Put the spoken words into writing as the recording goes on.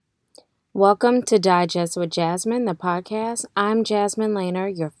Welcome to Digest with Jasmine, the podcast. I'm Jasmine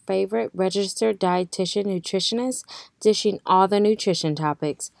Lehner, your favorite registered dietitian nutritionist, dishing all the nutrition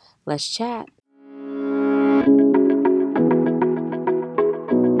topics. Let's chat.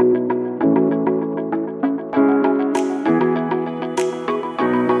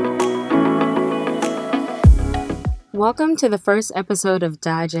 Welcome to the first episode of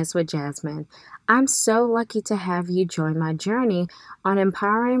Digest with Jasmine. I'm so lucky to have you join my journey on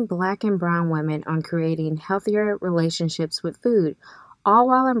empowering Black and Brown women on creating healthier relationships with food, all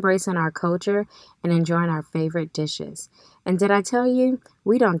while embracing our culture and enjoying our favorite dishes. And did I tell you,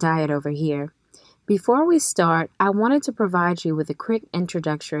 we don't diet over here? Before we start, I wanted to provide you with a quick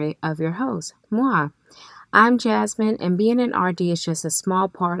introductory of your host, moi. I'm Jasmine, and being an RD is just a small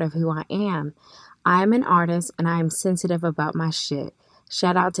part of who I am. I am an artist and I am sensitive about my shit.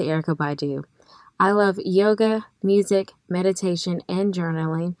 Shout out to Erykah Badu. I love yoga, music, meditation, and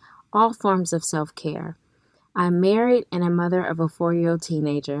journaling, all forms of self-care. I'm married and a mother of a 4-year-old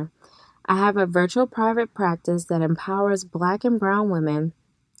teenager. I have a virtual private practice that empowers Black and Brown women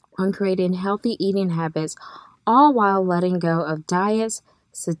on creating healthy eating habits, all while letting go of diets,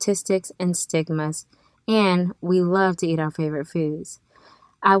 statistics, and stigmas. And we love to eat our favorite foods.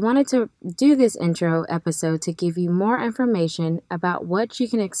 I wanted to do this intro episode to give you more information about what you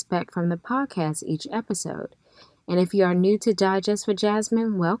can expect from the podcast each episode. And if you are new to Digest with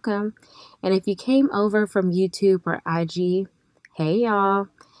Jasmine, welcome. And if you came over from YouTube or IG, hey y'all.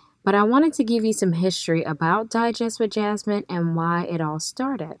 But I wanted to give you some history about Digest with Jasmine and why it all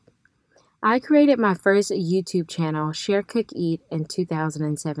started. I created my first YouTube channel, Share Cook Eat, in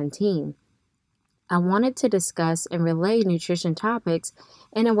 2017. I wanted to discuss and relay nutrition topics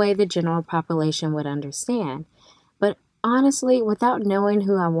in a way the general population would understand. But honestly, without knowing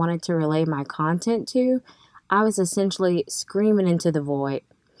who I wanted to relay my content to, I was essentially screaming into the void.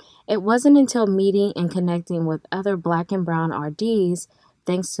 It wasn't until meeting and connecting with other Black and Brown RDs,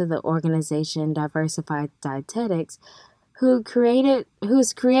 thanks to the organization Diversified Dietetics,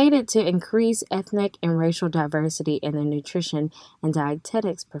 who's created to increase ethnic and racial diversity in the nutrition and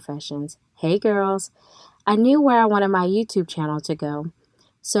dietetics professions. Hey girls, I knew where I wanted my YouTube channel to go.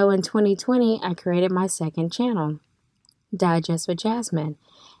 So in 2020, I created my second channel, Digest with Jasmine.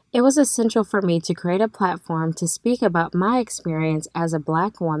 It was essential for me to create a platform to speak about my experience as a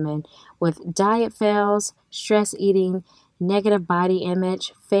Black woman with diet fails, stress eating, negative body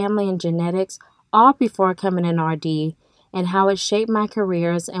image, family and genetics, all before becoming an RD, and how it shaped my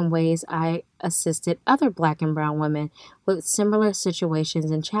careers and ways I assisted other Black and Brown women with similar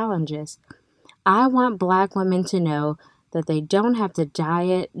situations and challenges. I want Black women to know that they don't have to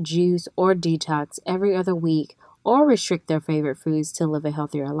diet, juice, or detox every other week or restrict their favorite foods to live a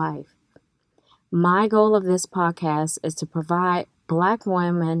healthier life. My goal of this podcast is to provide Black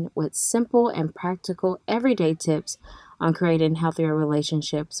women with simple and practical everyday tips on creating healthier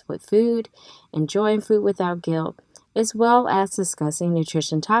relationships with food, enjoying food without guilt, as well as discussing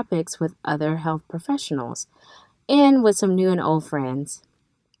nutrition topics with other health professionals and with some new and old friends.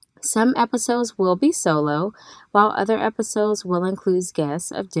 Some episodes will be solo, while other episodes will include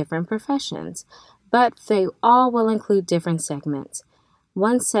guests of different professions, but they all will include different segments.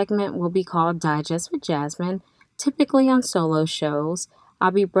 One segment will be called Digest with Jasmine. Typically on solo shows, I'll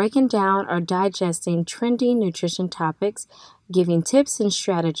be breaking down or digesting trendy nutrition topics, giving tips and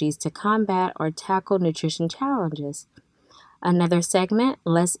strategies to combat or tackle nutrition challenges. Another segment,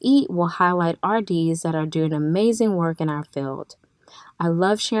 Let's Eat, will highlight RDs that are doing amazing work in our field. I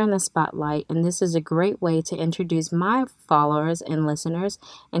love sharing the spotlight, and this is a great way to introduce my followers and listeners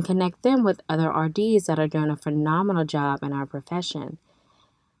and connect them with other RDs that are doing a phenomenal job in our profession.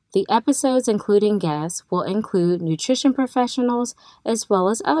 The episodes, including guests, will include nutrition professionals as well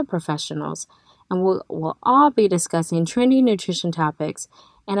as other professionals, and we'll all be discussing trendy nutrition topics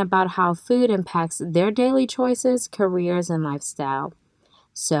and about how food impacts their daily choices, careers, and lifestyle.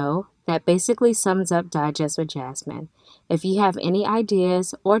 So, that basically sums up Digest with Jasmine. If you have any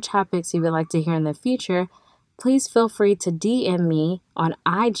ideas or topics you would like to hear in the future, please feel free to DM me on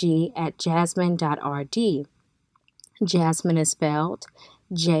IG at jasmine.rd. Jasmine is spelled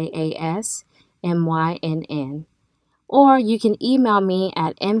JASMYNN. Or you can email me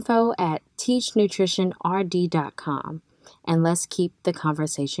at info@teachnutritionrd.com. And let's keep the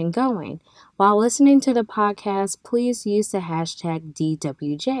conversation going. While listening to the podcast, please use the hashtag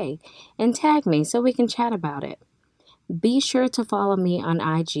DWJ and tag me so we can chat about it. Be sure to follow me on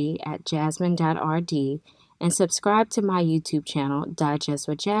IG at jasmine.rd and subscribe to my YouTube channel, Digest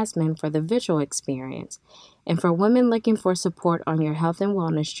with Jasmine, for the visual experience. And for women looking for support on your health and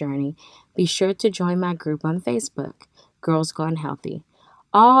wellness journey, be sure to join my group on Facebook, Girls Gone Healthy.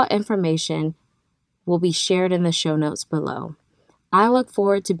 All information will be shared in the show notes below. I look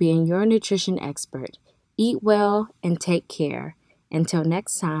forward to being your nutrition expert. Eat well and take care. Until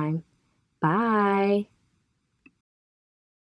next time, bye.